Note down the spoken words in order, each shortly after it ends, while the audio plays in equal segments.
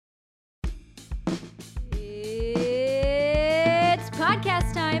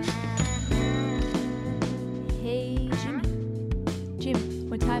Podcast time. Hey, Jimmy. Jim,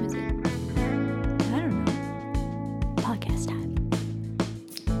 what time is it? I don't know. Podcast time.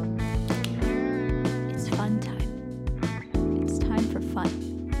 It's fun time. It's time for fun.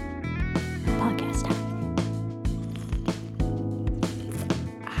 Podcast time.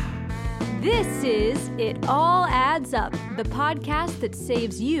 This is It All Adds Up, the podcast that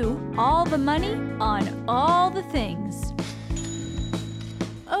saves you all the money on all the things.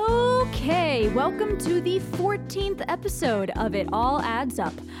 Okay, welcome to the 14th episode of It All Adds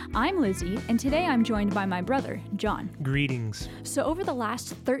Up. I'm Lizzie, and today I'm joined by my brother, John. Greetings. So over the last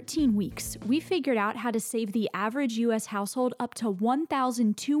 13 weeks, we figured out how to save the average U.S. household up to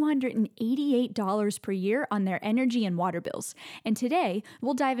 $1,288 per year on their energy and water bills. And today,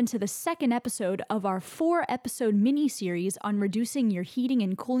 we'll dive into the second episode of our 4-episode mini-series on reducing your heating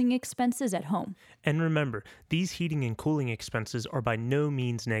and cooling expenses at home. And remember, these heating and cooling expenses are by no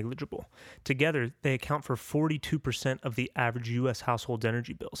means negligible. Together, they account for 42% of the average U.S. household's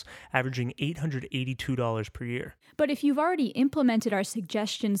energy bills, averaging $882 per year. But if you've already implemented our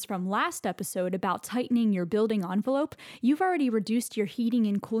suggestions from last episode about tightening your building envelope, you've already reduced your heating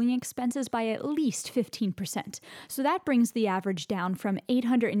and cooling expenses by at least 15%. So that brings the average down from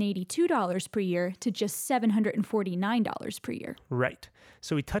 $882 per year to just $749 per year. Right.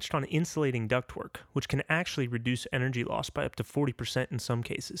 So we touched on insulating ductwork, which can actually reduce energy loss by up to 40% in some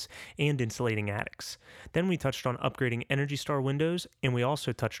cases, and insulating attics. Then we touched on upgrading Energy Star windows, and we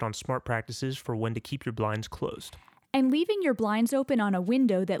also touched on smart practices for when to keep your blinds closed. And leaving your blinds open on a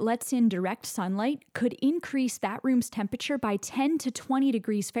window that lets in direct sunlight could increase that room's temperature by 10 to 20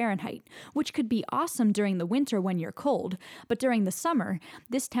 degrees Fahrenheit, which could be awesome during the winter when you're cold. But during the summer,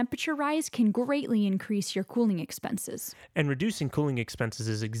 this temperature rise can greatly increase your cooling expenses. And reducing cooling expenses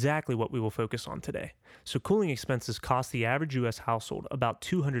is exactly what we will focus on today. So cooling expenses cost the average U.S. household about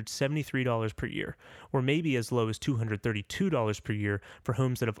 $273 per year, or maybe as low as $232 per year for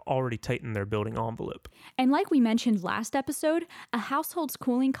homes that have already tightened their building envelope. And like we mentioned last episode, a household's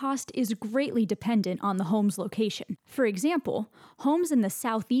cooling cost is greatly dependent on the home's location. For example, homes in the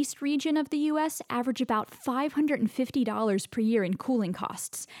southeast region of the U.S. average about $550 per year in cooling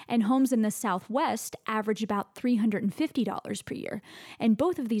costs, and homes in the southwest average about $350 per year. And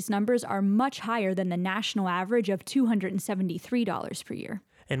both of these numbers are much higher than the national average of $273 per year.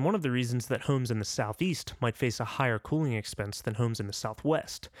 And one of the reasons that homes in the southeast might face a higher cooling expense than homes in the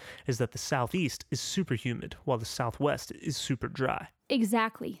southwest is that the southeast is super humid, while the southwest is super dry.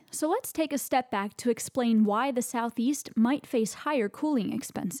 Exactly. So let's take a step back to explain why the southeast might face higher cooling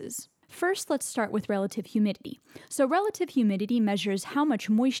expenses. First, let's start with relative humidity. So relative humidity measures how much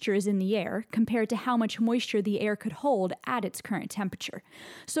moisture is in the air compared to how much moisture the air could hold at its current temperature.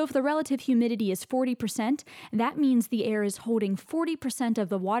 So if the relative humidity is 40%, that means the air is holding 40% of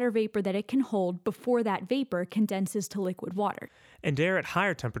the water vapor that it can hold before that vapor condenses to liquid water. And air at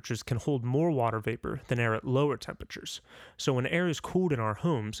higher temperatures can hold more water vapor than air at lower temperatures. So when air is cooled in our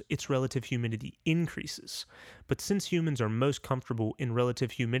homes, its relative humidity increases. But since humans are most comfortable in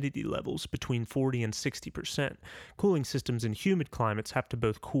relative humidity levels between 40 and 60%, cooling systems in humid climates have to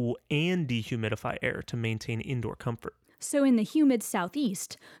both cool and dehumidify air to maintain indoor comfort. So in the humid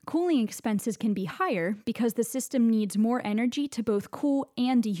southeast, cooling expenses can be higher because the system needs more energy to both cool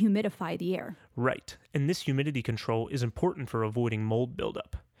and dehumidify the air. Right, and this humidity control is important for avoiding mold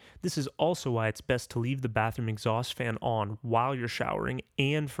buildup. This is also why it's best to leave the bathroom exhaust fan on while you're showering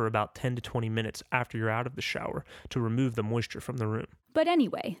and for about 10 to 20 minutes after you're out of the shower to remove the moisture from the room. But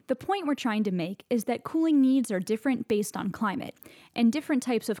anyway, the point we're trying to make is that cooling needs are different based on climate, and different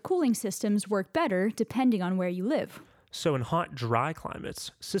types of cooling systems work better depending on where you live. So in hot, dry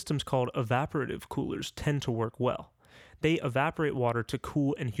climates, systems called evaporative coolers tend to work well. They evaporate water to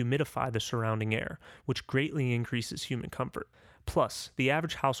cool and humidify the surrounding air, which greatly increases human comfort. Plus, the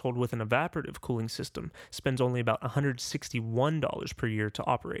average household with an evaporative cooling system spends only about $161 per year to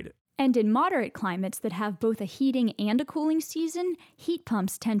operate it. And in moderate climates that have both a heating and a cooling season, heat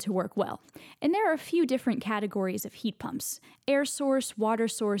pumps tend to work well. And there are a few different categories of heat pumps: air source, water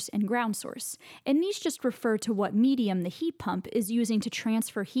source, and ground source. And these just refer to what medium the heat pump is using to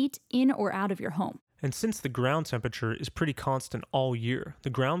transfer heat in or out of your home. And since the ground temperature is pretty constant all year,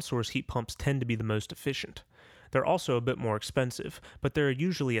 the ground source heat pumps tend to be the most efficient. They're also a bit more expensive, but there are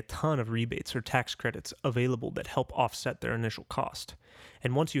usually a ton of rebates or tax credits available that help offset their initial cost.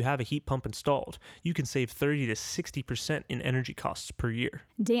 And once you have a heat pump installed, you can save 30 to 60% in energy costs per year.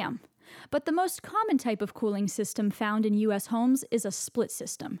 Damn. But the most common type of cooling system found in U.S. homes is a split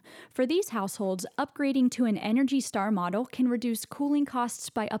system. For these households, upgrading to an Energy Star model can reduce cooling costs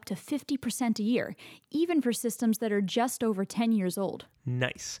by up to 50% a year, even for systems that are just over 10 years old.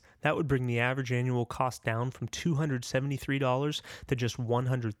 Nice. That would bring the average annual cost down from $273 to just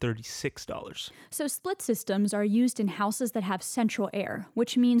 $136. So split systems are used in houses that have central air,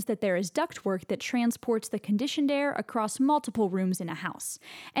 which means that there is ductwork that transports the conditioned air across multiple rooms in a house.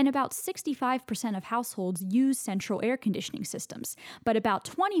 And about 65% of households use central air conditioning systems, but about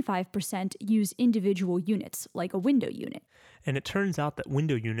 25% use individual units, like a window unit. And it turns out that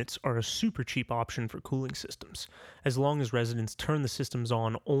window units are a super cheap option for cooling systems, as long as residents turn the systems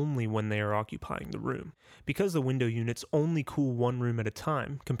on only when they are occupying the room. Because the window units only cool one room at a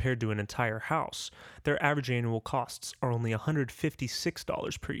time, compared to an entire house, their average annual costs are only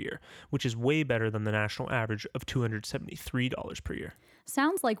 $156 per year, which is way better than the national average of $273 per year.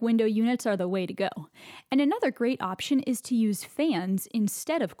 Sounds like window units are the way to go. And another great option is to use fans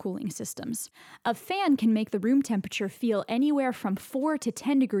instead of cooling systems. A fan can make the room temperature feel anywhere from 4 to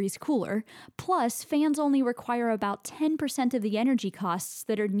 10 degrees cooler, plus fans only require about 10% of the energy costs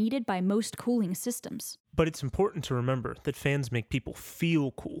that are needed by most cooling systems. But it's important to remember that fans make people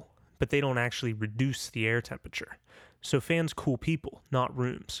feel cool, but they don't actually reduce the air temperature. So fans cool people, not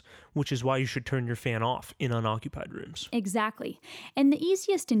rooms, which is why you should turn your fan off in unoccupied rooms. Exactly. And the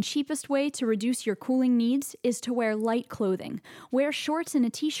easiest and cheapest way to reduce your cooling needs is to wear light clothing. Wear shorts and a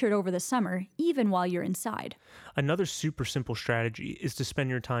t-shirt over the summer, even while you're inside. Another super simple strategy is to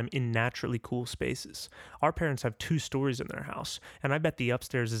spend your time in naturally cool spaces. Our parents have 2 stories in their house, and I bet the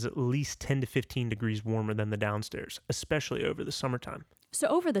upstairs is at least 10 to 15 degrees warmer than the downstairs, especially over the summertime. So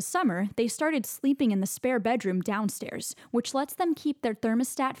over the summer, they started sleeping in the spare bedroom downstairs, which lets them keep their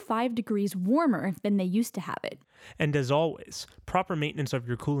thermostat 5 degrees warmer than they used to have it. And as always, proper maintenance of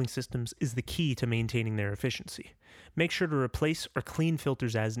your cooling systems is the key to maintaining their efficiency. Make sure to replace or clean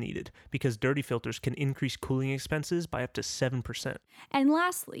filters as needed, because dirty filters can increase cooling expenses by up to 7%. And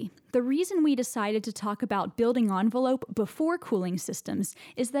lastly, the reason we decided to talk about building envelope before cooling systems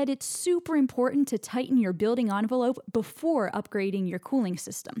is that it's super important to tighten your building envelope before upgrading your cooling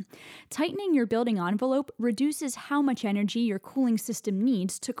system. Tightening your building envelope reduces how much energy your cooling system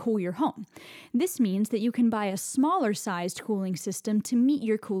needs to cool your home. This means that you can buy a smaller sized cooling system to meet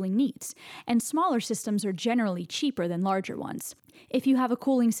your cooling needs, and smaller systems are generally cheaper than larger ones. If you have a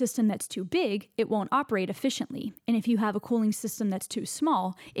cooling system that's too big, it won't operate efficiently, and if you have a cooling system that's too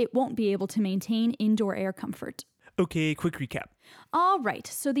small, it won't be able to maintain indoor air comfort. Okay, quick recap. All right,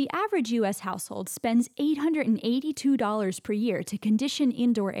 so the average U.S. household spends $882 per year to condition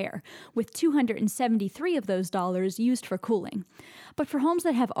indoor air, with $273 of those dollars used for cooling. But for homes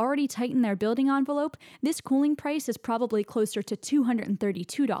that have already tightened their building envelope, this cooling price is probably closer to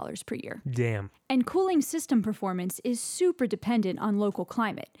 $232 per year. Damn. And cooling system performance is super dependent on local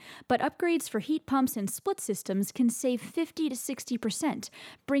climate, but upgrades for heat pumps and split systems can save 50 to 60%,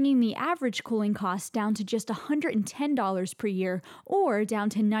 bringing the average cooling cost down to just $110 per year, or down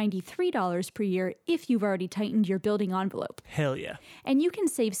to $93 per year if you've already tightened your building envelope. Hell yeah. And you can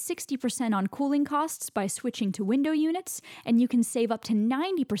save 60% on cooling costs by switching to window units, and you can save up to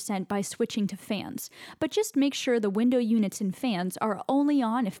 90% by switching to fans. But just make sure the window units and fans are only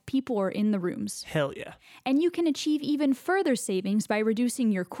on if people are in the rooms. Hell yeah. And you can achieve even further savings by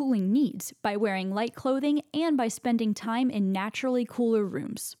reducing your cooling needs, by wearing light clothing, and by spending time in naturally cooler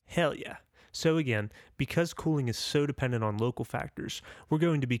rooms. Hell yeah. So again, because cooling is so dependent on local factors, we're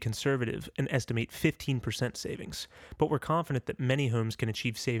going to be conservative and estimate 15% savings. But we're confident that many homes can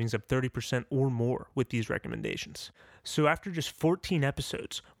achieve savings of 30% or more with these recommendations. So after just 14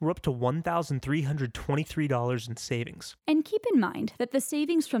 episodes, we're up to $1,323 in savings. And keep in mind that the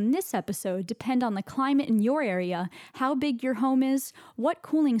savings from this episode depend on the climate in your area, how big your home is, what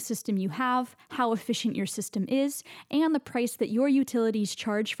cooling system you have, how efficient your system is, and the price that your utilities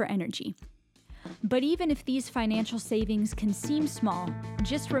charge for energy. But even if these financial savings can seem small,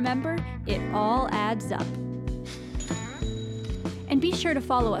 just remember, it all adds up. And be sure to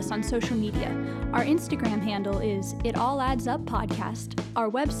follow us on social media. Our Instagram handle is It All Adds Up Podcast.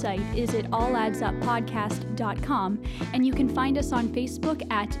 Our website is italladdsuppodcast.com, and you can find us on Facebook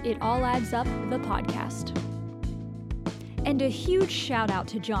at It All Adds Up the Podcast. And a huge shout out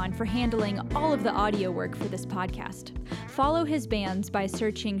to John for handling all of the audio work for this podcast. Follow his bands by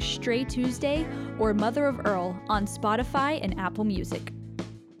searching Stray Tuesday or Mother of Earl on Spotify and Apple Music.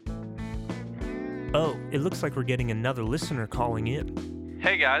 Oh, it looks like we're getting another listener calling in.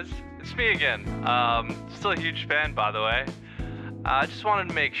 Hey guys, it's me again. Still a huge fan, by the way. I just wanted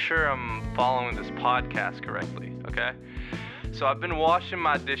to make sure I'm following this podcast correctly, okay? So I've been washing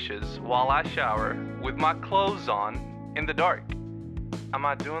my dishes while I shower with my clothes on in the dark. Am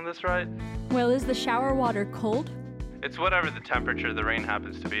I doing this right? Well, is the shower water cold? It's whatever the temperature of the rain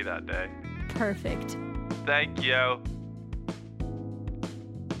happens to be that day. Perfect. Thank you.